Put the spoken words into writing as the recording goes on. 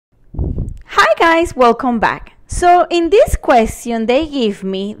Hi guys, welcome back. So in this question, they give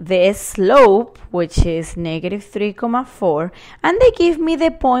me the slope, which is negative 3,4, and they give me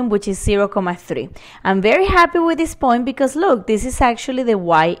the point, which is 0,3. I'm very happy with this point because look, this is actually the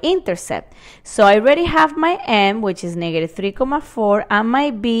y-intercept. So I already have my m, which is negative 3,4, and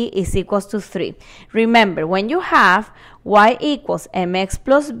my b is equals to 3. Remember, when you have y equals mx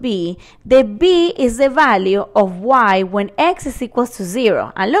plus b, the b is the value of y when x is equals to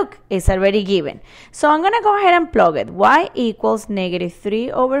 0. And look, it's already given. So I'm going to go ahead and plug it. Y equals negative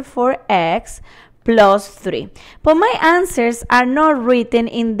 3 over 4x plus 3. But my answers are not written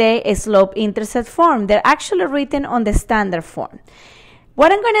in the slope-intercept form. They're actually written on the standard form.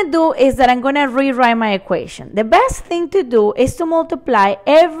 What I'm going to do is that I'm going to rewrite my equation. The best thing to do is to multiply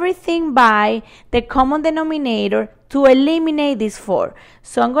everything by the common denominator to eliminate this 4.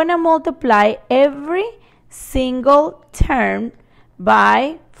 So I'm going to multiply every single term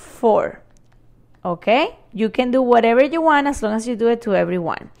by 4. Okay? You can do whatever you want as long as you do it to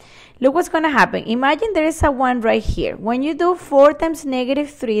everyone. Look what's going to happen. Imagine there is a 1 right here. When you do 4 times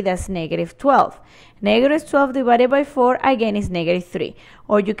negative 3, that's negative 12. Negative 12 divided by 4, again, is negative 3.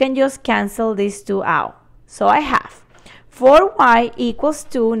 Or you can just cancel these two out. So I have 4y equals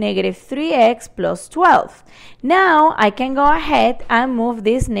to negative 3x plus 12. Now I can go ahead and move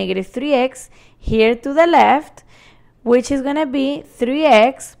this negative 3x here to the left, which is going to be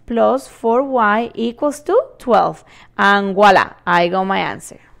 3x plus 4y equals to 12. And voila, I got my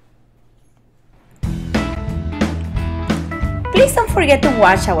answer. Please don't forget to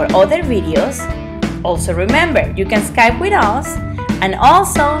watch our other videos. Also remember, you can Skype with us. And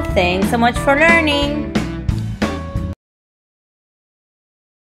also, thanks so much for learning.